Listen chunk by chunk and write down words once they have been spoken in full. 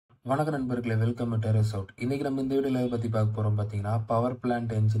வணக்கம் நண்பர்களே, welcome to terraceout. இன்னைக்கு நம்ம இந்த வீடியோல பத்தி பார்க்க போறோம் பாத்தீங்கன்னா பவர்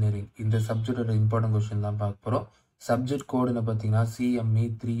பிளான்ட் இன்ஜினியரிங் இந்த சப்ஜெக்டோட இம்பார்ட்டன்ட் கொஸ்டின் தான் பார்க்க போறோம். சப்ஜெக்ட் கோடுன்னு பாத்தீங்கன்னா CME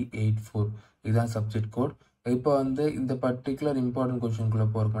 384 இதுதான் சப்ஜெக்ட் கோட். இப்போ இந்த பர்டிகுலர் இம்பார்ட்டன்ட் கொஸ்டின்குள்ள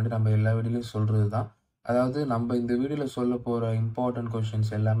போறதுக்கு முன்னாடி நம்ம எல்லா வீடியோலையும் சொல்றது தான். அதாவது நம்ம இந்த வீடியோல சொல்ல போற இம்பார்ட்டன்ட்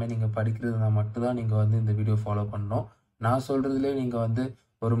கொஸ்டின்ஸ் எல்லாமே நீங்க படிக்கிறதுனா மட்டும் தான் நீங்க இந்த வீடியோ ஃபாலோ பண்ணணும். நான் சொல்றதுலேயே நீங்க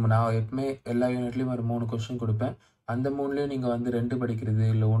நான் எப்பவுமே எல்லா யூனிட்லயும் ஒரு 3 கொஸ்டின் கொடுப்பேன். அந்த 3லயும் நீங்க 2 படிக்கிறது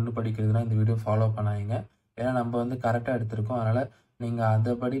இல்ல 1 படிக்கிறதுனா இந்த வீடியோ ஃபாலோ பண்ணாதீங்க. ஏன்னா நம்ம கரெக்டா எடுத்திருக்கோம். அதனால நீங்க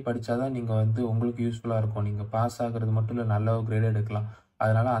அதபடி படிச்சாதான் நீங்க உங்களுக்கு யூஸ்ஃபுல்லா இருக்கும். நீங்க பாஸ் ஆகுறது மட்டும் இல்ல, நல்ல ஒரு கிரேட் எடுக்கலாம்.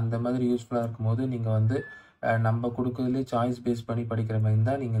 அதனால அந்த மாதிரி யூஸ்ஃபுல்லா இருக்கும்போது நீங்க நம்ம கொடுக்கறதுலேயே சாய்ஸ் பேஸ் பண்ணி படிக்கிற மாதிரி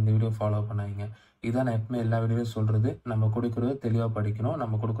இருந்தா நீங்க இந்த வீடியோ ஃபாலோ பண்ணாதீங்க. இதான் நான் எப்பவுமே எல்லா வீடியோலையும் சொல்றது. நம்ம கொடுக்கறது தெளிவா படிக்கணும்.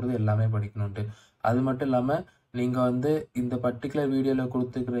 நம்ம கொடுக்கறது எல்லாமே படிக்கணும்ட்டு. அது மட்டும் இல்லாம நீங்க இந்த பர்ட்டிகுலர் வீடியோல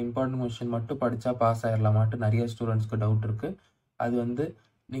குடுத்துருக்கிற இம்பார்ட்டன்ட் கொஸ்டின் மட்டும் படிச்சா பாஸ் ஆயிரலாமான்ட்டு நிறைய ஸ்டூடெண்ட்ஸ்க்கு டவுட் இருக்கு. அது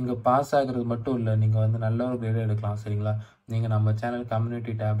நீங்க பாஸ் ஆகுறது மட்டும் இல்ல. நீங்க நல்ல ஒரு கிரேட் எடுக்கலாம். சரிங்களா? நீங்க நம்ம சேனல்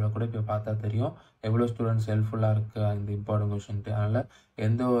கம்யூனிட்டி டேப்ல கூட போய் பார்த்தா தெரியும். எவ்வளோ ஸ்டூடெண்ட்ஸ் ஹெல்ப்ஃபுல்லா இருக்கு இந்த இம்பார்ட்டன்ட் கொஸ்டின்ட்டு. அதனால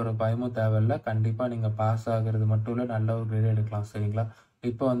எந்த ஒரு பயமும் தேவையில்ல. கண்டிப்பா நீங்க பாஸ் ஆகுறது மட்டும் இல்ல, நல்ல ஒரு கிரேட் எடுக்கலாம். சரிங்களா?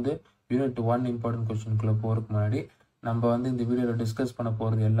 இப்போ யூனிட் 1 இம்பார்ட்டன்ட் கொஸ்டின்குள்ள போறதுக்கு முன்னாடி நம்ம இந்த வீடியோல டிஸ்கஸ் பண்ண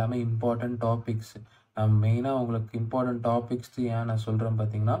போறது எல்லாமே இம்பார்ட்டன்ட் டாபிக்ஸ். மெயினா உங்களுக்கு இம்பார்ட்டன்ட் டாபிக்ஸ் ஏன் நான் சொல்றேன்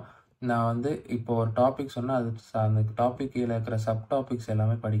பார்த்தீங்கன்னா, நான் இப்போ ஒரு டாபிக் சொன்னா அந்த டாபிக் கீழ இருக்கிற சப் டாபிக்ஸ்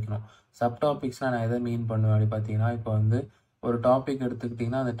எல்லாமே படிக்கணும். சப் டாபிக்ஸ்னா நான் எதை மீன் பண்ணுவேன் அப்படி பார்த்தீங்கன்னா, இப்போ ஒரு டாபிக்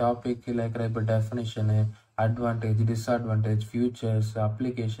எடுத்துக்கிட்டிங்கன்னா, அந்த டாபிக் கீழ இருக்கிற இப்போ டெஃபினிஷனு, அட்வான்டேஜ், டிஸ்அட்வான்டேஜ், ஃபியூச்சர்ஸ்,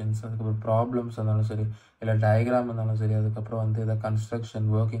 அப்ளிகேஷன்ஸ், அதுக்கப்புறம் ப்ராப்ளம்ஸ் இருந்தாலும் சரி, இல்ல டயகிராம் இருந்தாலும் சரி, அதுக்கப்புறம் இத கன்ஸ்ட்ரக்ஷன்,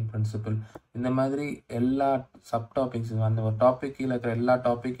 ஒர்க்கிங் பிரின்சிபல் இந்த மாதிரி எல்லா சப் டாபிக்ஸ் அந்த ஒரு டாபிக் கீழ இருக்கிற எல்லா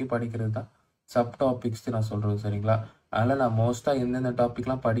டாபிக்கையும் படிக்கிறது தான் சப் டாபிக்ஸ் நான் சொல்றது. சரிங்களா? அதனால நான் மோஸ்டா எந்தெந்த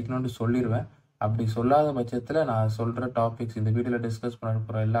டாபிக்லாம் படிக்கணும்னு சொல்லிடுவேன். அப்படி சொல்லாத பட்சத்துல நான் சொல்ற டாபிக்ஸ் இந்த வீடியோல டிஸ்கஸ் பண்ண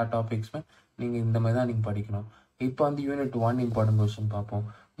போற எல்லா டாபிக்ஸுமே நீங்க இந்த மாதிரி தான் நீங்க படிக்கணும். இப்போ யூனிட் 1 இம்பார்ட்டன்ட் கொஸ்டின் பார்ப்போம்.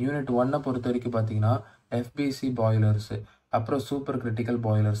 யூனிட் 1 பொறுத்த வரைக்கும் பார்த்தீங்கன்னா FBC பாய்லர்ஸ், அப்புறம் சூப்பர் கிரிட்டிக்கல்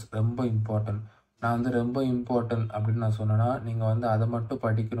பாய்லர்ஸ் ரொம்ப இம்பார்ட்டன்ட். நான் ரொம்ப இம்பார்ட்டன்ட் அப்படின்னு நான் சொன்னேன்னா, நீங்க அதை மட்டும்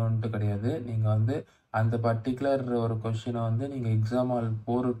படிக்கணும்ன்ட்டு கிடையாது. நீங்க அந்த பர்ட்டிகுலர் ஒரு கொஸ்டினை நீங்க எக்ஸாம் ஹால்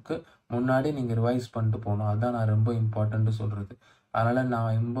போறதுக்கு முன்னாடி நீங்க ரிவைஸ் பண்ணிட்டு போகணும். அதான் நான் ரொம்ப இம்பார்ட்டன்ட் சொல்றது. அதனால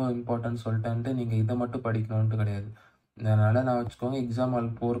நான் ரொம்ப இம்பார்ட்டன்ட் சொல்லிட்டேன்ட்டு நீங்க இதை மட்டும் படிக்கணும்ன்ட்டு கிடையாது. அதனால நான் வச்சுக்கோங்க, எக்ஸாம் ஹால்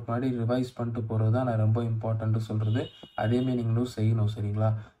போறதுக்கு முன்னாடி ரிவைஸ் பண்ணிட்டு போறது தான் நான் ரொம்ப இம்பார்ட்டன்ட் சொல்றது. அதேமாரி நீங்களும் செய்யணும். சரிங்களா?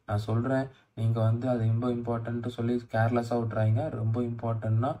 நான் சொல்றேன், நீங்க அது ரொம்ப இம்பார்ட்டன்ட் சொல்லி கேர்லெஸ்ஸா விட்டுறாதீங்க. ரொம்ப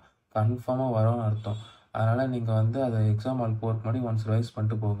இம்பார்ட்டன்ட்னா கன்ஃபார்மா வரும்னு அர்த்தம். அதனால நீங்க அதை எக்ஸாம் ஹால் போறதுக்கு முன்னாடி ஒன்ஸ் ரிவைஸ்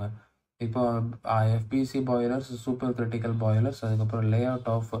பண்ணிட்டு போங்க. இப்போ FBC boilers, super critical boilers, அதுக்கப்புறம் layout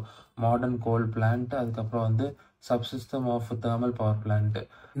of modern goal plant, அதுக்கப்புறம் subsystem of thermal power plant.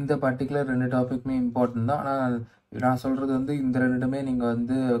 இந்த பர்ட்டிகுலர் 2 டாபிக்மே இம்பார்ட்டன்ட் தான். ஆனால் நான் சொல்றது இந்த 2மே நீங்க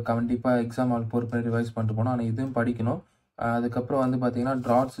கண்டிப்பா எக்ஸாம் ஹால் போறதுக்கு ரிவைஸ் பண்ணிட்டு போகணும். ஆனால் இதுவும் படிக்கணும். அதுக்கப்புறம் பார்த்தீங்கன்னா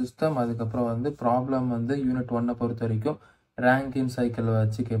ட்ராட் சிஸ்டம், அதுக்கப்புறம் ப்ராப்ளம் யூனிட் 1 பொறுத்த வரைக்கும் ரேங்கின் சைக்கிள்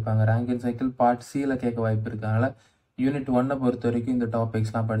வச்சு கேட்பாங்க. ரேங்கின் சைக்கிள் பார்ட் சில கேட்க வாய்ப்பு இருக்கு. அதனால யூனிட் 1 பொறுத்த வரைக்கும் இந்த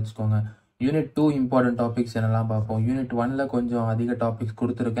டாபிக்ஸ்லாம் படிச்சுக்கோங்க. யூனிட் 2 இம்பார்ட்டன்ட் டாபிக்ஸ் என்னெல்லாம் பார்ப்போம். யூனிட் 1ல கொஞ்சம் அதிக டாபிக்ஸ்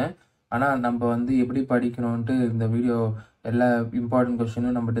கொடுத்துருக்கேன். ஆனால் நம்ம எப்படி படிக்கணும்ன்ட்டு இந்த வீடியோ எல்லா இம்பார்ட்டன்ட்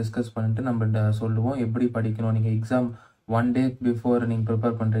கொஸ்டினும் நம்ம டிஸ்கஸ் பண்ணிட்டு நம்ம சொல்லுவோம். எப்படி படிக்கணும், நீங்கள் எக்ஸாம் 1 டே பிஃபோர் நீங்கள்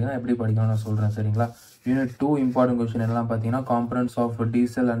ப்ரிப்பேர் பண்ணுறீங்கன்னா எப்படி படிக்கணும்னு நான் சொல்கிறேன். சரிங்களா? யூனிட் 2 இம்பார்ட்டன்ட் கொஸ்டின் எல்லாம் பார்த்தீங்கன்னா components of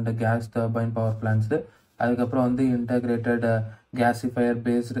diesel and gas turbine power plants, அதுக்கப்புறம் integrated கேசிஃபயர்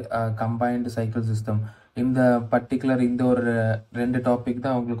based combined cycle system. இந்த பர்டிகுலர் இந்த ஒரு 2 டாபிக்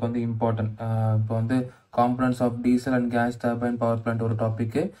தான் உங்களுக்கு இம்பார்ட்டன்ட். இப்போ components of diesel and gas turbine power plant ஒரு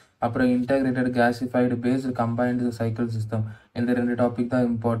டாபிக், அப்புறம் integrated கேசிஃபைடு based combined cycle system. இந்த 2 டாபிக் தான்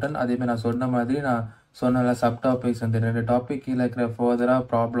இம்பார்ட்டன்ட். அதேமாதிரி நான் சொன்ன மாதிரி நான் சொன்ன சப் டாபிக்ஸ் இந்த 2 டாபிக் கீழே இருக்கிற ஃபர்தராக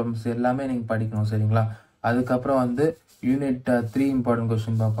ப்ராப்ளம்ஸ் எல்லாமே நீங்கள் படிக்கணும். சரிங்களா? அதுக்கப்புறம் யூனிட் 3 இம்பார்ட்டன்ட்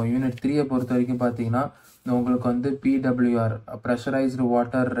கொஸ்டின் பார்ப்போம். யூனிட் 3 பொறுத்த வரைக்கும் பார்த்தீங்கன்னா உங்களுக்கு PWR ப்ரெஷரைஸ்டு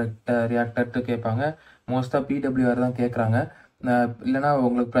வாட்டர் ரியாக்டர்ட்டு கேட்பாங்க. மோஸ்ட்டாக PWR தான் கேட்குறாங்க. இல்லைனா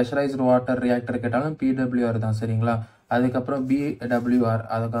உங்களுக்கு ப்ரெஷரைஸ்டு வாட்டர் ரியாக்டர் கேட்டாலும் PWR தான். சரிங்களா? அதுக்கப்புறம் BWR,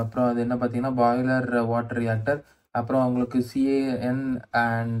 அதுக்கப்புறம் அது என்ன பார்த்தீங்கன்னா பாய்லர் வாட்டர் ரியாக்டர், அப்புறம் உங்களுக்கு CAN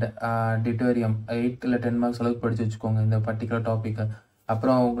அண்ட் டிட்டோரியம் 8 இல்லை 10 மார்க்ஸ் அளவுக்கு படித்து வச்சுக்கோங்க இந்த பர்டிகுலர் டாப்பிக்கை.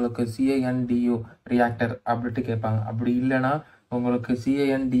 அப்புறம் உங்களுக்கு CANDU ரியாக்டர் அப்படின்ட்டு கேட்பாங்க. அப்படி இல்லைன்னா உங்களுக்கு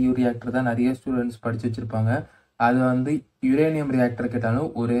CANDU ரியாக்டர் தான் நிறைய ஸ்டூடெண்ட்ஸ் படித்து வச்சுருப்பாங்க. அது யுரேனியம் ரியாக்டர்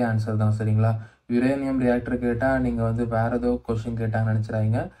கேட்டாலும் ஒரே ஆன்சர் தான். சரிங்களா? யுரேனியம் ரியாக்டர் கேட்டால் நீங்கள் வேறு ஏதோ கொஸ்டின் கேட்டாங்கன்னு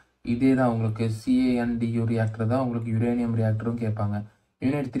நினச்சிடாதீங்க. இதே தான் உங்களுக்கு CANDU ரியாக்டர் தான் உங்களுக்கு யுரேனியம் ரியாக்டரும் கேட்பாங்க.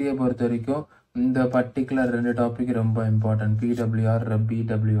 யூனிட் 3 பொறுத்த வரைக்கும் இந்த பர்டிகுலர் 2 டாபிக் ரொம்ப இம்பார்ட்டன்ட். PWR,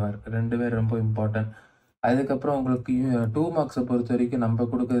 BWR ரெண்டுமே ரொம்ப இம்பார்ட்டன்ட். அதுக்கப்புறம் உங்களுக்கு 2 மார்க்ஸை பொறுத்த வரைக்கும் நம்ம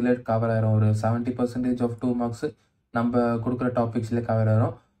கொடுக்குறதுலே கவர் ஆயிரும். ஒரு 70% ஆஃப் 2 மார்க்ஸ் நம்ம கொடுக்குற டாபிக்ஸ்லேயே கவர்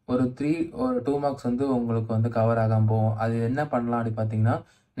ஆயிரும். ஒரு 2 மார்க்ஸ் வந்து உங்களுக்கு வந்து கவர் ஆகாம போகும். அது என்ன பண்ணலாம் அப்படி பார்த்தீங்கன்னா,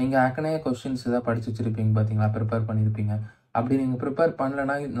 நீங்க ஏற்கனவே கொஸ்டின்ஸ் ஏதாவது படிச்சு வச்சிருப்பீங்க பார்த்தீங்களா? ப்ரிப்பேர் பண்ணியிருப்பீங்க. அப்படி நீங்க ப்ரிப்பேர்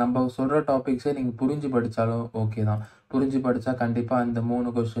பண்ணலன்னா, நம்ம சொல்ற டாபிக்ஸே நீங்க புரிஞ்சு படிச்சாலும் ஓகே தான். புரிஞ்சு படிச்சா கண்டிப்பா இந்த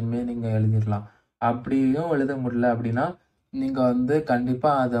 3 கொஸ்டினுமே நீங்க எழுதிடலாம். அப்படியும் எழுத முடியல அப்படின்னா, நீங்க வந்து கண்டிப்பா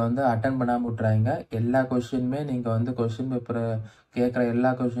அத வந்து அட்டெண்ட் பண்ணாம விட்டுறாதீங்க. எல்லா கொஸ்டினுமே நீங்க வந்து கொஸ்டின் பேப்பர் கேட்குற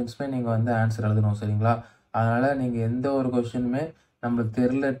எல்லா கொஸ்டின்ஸுமே நீங்க வந்து ஆன்ஸர் எழுதணும் சரிங்களா? அதனால நீங்க எந்த ஒரு கொஸ்டினுமே நம்மளுக்கு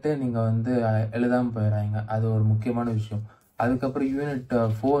தெரியலட்டு நீங்க வந்து எழுதாம போயிறாதீங்க. அது ஒரு முக்கியமான விஷயம். அதுக்கப்புறம் யூனிட்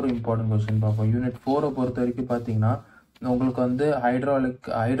 4 இம்பார்ட்டன்ட் கொஸ்டின் பார்ப்போம். யூனிட் 4 பொறுத்தவரைக்கும் பார்த்தீங்கன்னா, உங்களுக்கு வந்து hydro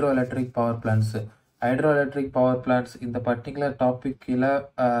electric power plants. Hydro electric power plants இந்த பர்ட்டிகுலர் டாபிக் கீழ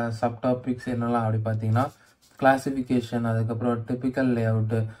சப் டாபிக்ஸ் என்னலாம் அப்படி பார்த்தீங்கன்னா, கிளாசிஃபிகேஷன், அதுக்கப்புறம் டிபிக்கல்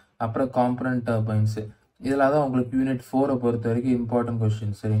லேஅவுட், அப்புறம் காம்பனன்ட் டர்பைன்ஸ். இதெல்லாம் தான் உங்களுக்கு யூனிட் 4 பொறுத்த வரைக்கும் இம்பார்ட்டன்ட்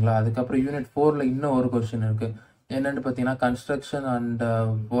கொஸ்டின் சரிங்களா? அதுக்கப்புறம் யூனிட் 4ல இன்னும் ஒரு கொஸ்டின் இருக்கு. என்னன்னு பார்த்தீங்கன்னா, construction and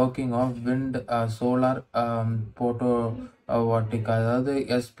working of wind, solar, photo வாட்டிக், அதாவது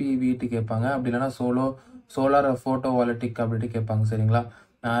எஸ்பிவிடி கேட்பாங்க. அப்படி இல்லைன்னா சோலார் போட்டோ வாலிட்டிக் அப்படின்ட்டு கேட்பாங்க சரிங்களா?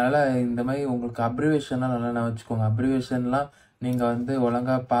 அதனால இந்த மாதிரி உங்களுக்கு அப்ரிவேஷன்லாம் நல்லா வச்சுக்கோங்க. அப்ரிவேஷன்லாம் நீங்க வந்து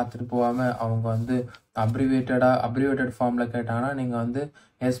ஒழுங்கா பார்த்துட்டு போகாம அவங்க வந்து அப்ரிவேட்டட் ஃபார்ம்ல கேட்டாங்கன்னா, நீங்க வந்து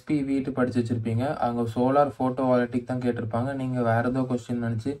எஸ்பிவிட்டு படிச்சு வச்சிருப்பீங்க. அங்க சோலார் போட்டோ வாலிட்டிக் தான் கேட்டிருப்பாங்க. நீங்க வேற ஏதோ கொஸ்டின்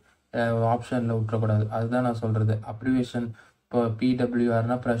நினைச்சு ஆப்ஷன்ல விட்டுறக்கூடாது. அதுதான் நான் சொல்றது. அப்ரிவேஷன் இப்போ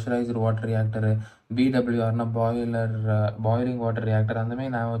பிடபிள்யூஆர்னா pressurised water reactor, பிடபிள்யூஆர்னா boiling water reactor, அந்த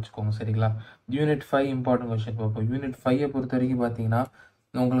மாதிரி ஞாபகம் வச்சுக்கோங்க சரிங்களா? யூனிட் 5 இம்பார்ட்டன்ட் கொஸ்டின் பார்ப்போம். யூனிட் 5 பொறுத்த வரைக்கும் பார்த்தீங்கன்னா,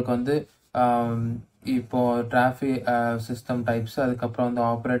 உங்களுக்கு வந்து இப்போ டிராஃபிக் சிஸ்டம் டைப்ஸ், அதுக்கப்புறம் வந்து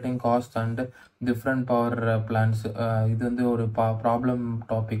operating cost and different power plans. இது வந்து ஒரு ப்ராப்ளம்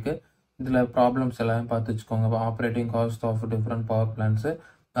டாபிக். இதில் ப்ராப்ளம்ஸ் எல்லாமே பார்த்து வச்சுக்கோங்க. Operating cost of different power plans.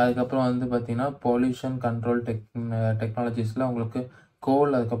 அதுக்கப்புறம் வந்து பார்த்தீங்கன்னா, பொல்யூஷன் கண்ட்ரோல் டெக்னாலஜிஸில் உங்களுக்கு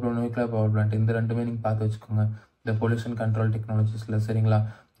கோல், அதுக்கப்புறம் நியூக்ளியர் பவர் பிளான்ட், இந்த ரெண்டுமே நீங்கள் பார்த்து வச்சுக்கோங்க இந்த பொல்யூஷன் கண்ட்ரோல் டெக்னாலஜிஸில் சரிங்களா?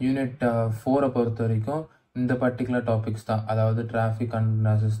 யூனிட் 4 பொறுத்த வரைக்கும் இந்த பர்டிகுலர் டாபிக்ஸ் தான். அதாவது டிராஃபிக் அண்ட்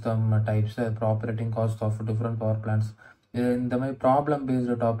சிஸ்டம் டைப்ஸ், அப்புறம் operating cost of different power plants. இந்த மாதிரி ப்ராப்ளம்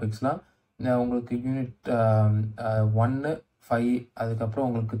பேஸ்டு டாபிக்ஸ்லாம் உங்களுக்கு யூனிட் 1, 5, அதுக்கப்புறம்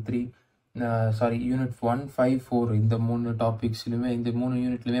உங்களுக்கு 3, யூனிட் 1, 5, 4 இந்த 3 டாபிக்ஸ்லையுமே, இந்த 3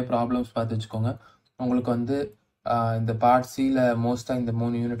 யூனிட்லையுமே ப்ராப்ளம்ஸ் பார்த்து வச்சுக்கோங்க. உங்களுக்கு வந்து இந்த பார்ட் சியில் மோஸ்ட்டாக இந்த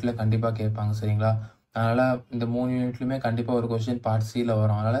 3 யூனிட்ல கண்டிப்பாக கேட்பாங்க சரிங்களா? அதனால் இந்த 3 யூனிட்லையுமே கண்டிப்பாக ஒரு கொஸ்டின் பார்ட் சியில்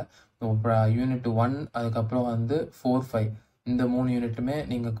வரும். அதனால் யூனிட் 1, அதுக்கப்புறம் வந்து 4, 5 இந்த 3 யூனிட்டுமே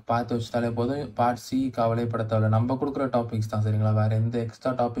நீங்கள் பார்த்து வச்சுட்டாலே போதும். பார்ட் சி கவலைப்பட தேவையில்ல. நம்ம கொடுக்குற டாபிக்ஸ் தான் சரிங்களா? வேறு எந்த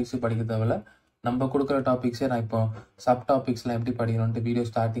எக்ஸ்ட்ரா டாபிக்ஸும் படிக்க தேவையில்ல. நம்ம கொடுக்குற டாபிக்ஸே நான் இப்போ சப் டாபிக்ஸ்லாம் எப்படி படிக்கணும்ட்டு வீடியோ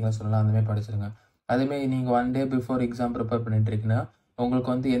ஸ்டார்டிங்கில் சொல்லலாம், அந்தமாதிரி படிச்சிருங்க. அதேமாதிரி நீங்கள் 1 டே பிஃபோர் எக்ஸாம் ப்ரிப்பேர் பண்ணிட்டு இருக்கீங்கன்னா, உங்களுக்கு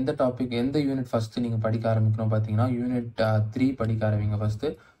வந்து எந்த டாபிக், எந்த யூனிட் ஃபஸ்ட்டு நீங்கள் படிக்க ஆரம்பிக்கணும் பார்த்தீங்கன்னா, யூனிட் 3 படிக்க ஆரம்பிங்க ஃபஸ்ட்டு.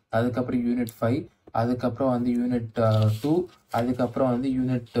 அதுக்கப்புறம் யூனிட் 5, அதுக்கப்புறம் வந்து யூனிட் 2, அதுக்கப்புறம் வந்து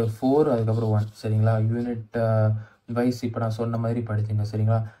யூனிட் 4, அதுக்கப்புறம் 1 சரிங்களா? யூனிட் வைஸ் இப்போ நான் சொன்ன மாதிரி படிச்சுங்க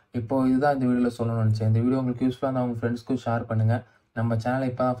சரிங்களா? இப்போ இதுதான் இந்த வீடியோவில் சொல்லணும்னு நினச்சேன். இந்த வீடியோ உங்களுக்கு யூஸ்ஃபுல்லாக இருந்தால் உங்கள் ஃப்ரெண்ட்ஸ்க்கும் ஷேர் பண்ணுங்கள். நம்ம சேனலை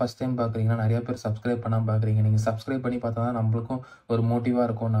இப்போ தான் ஃபஸ்ட் டைம் பார்க்குறீங்கன்னா, நிறைய பேர் சப்ஸ்கிரைப் பண்ணாமல் பார்க்குறீங்க. நீங்கள் சப்ஸ்கிரைப் பண்ணி பார்த்தா தான் நம்மளுக்கும் ஒரு மோட்டிவாக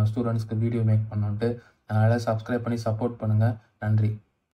இருக்கும், நான் ஸ்டூடெண்ட்ஸ்க்கு வீடியோ மேக் பண்ணணுன்ட்டு. அதனால் சப்ஸ்கிரைப் பண்ணி சப்போர்ட் பண்ணுங்கள். நன்றி.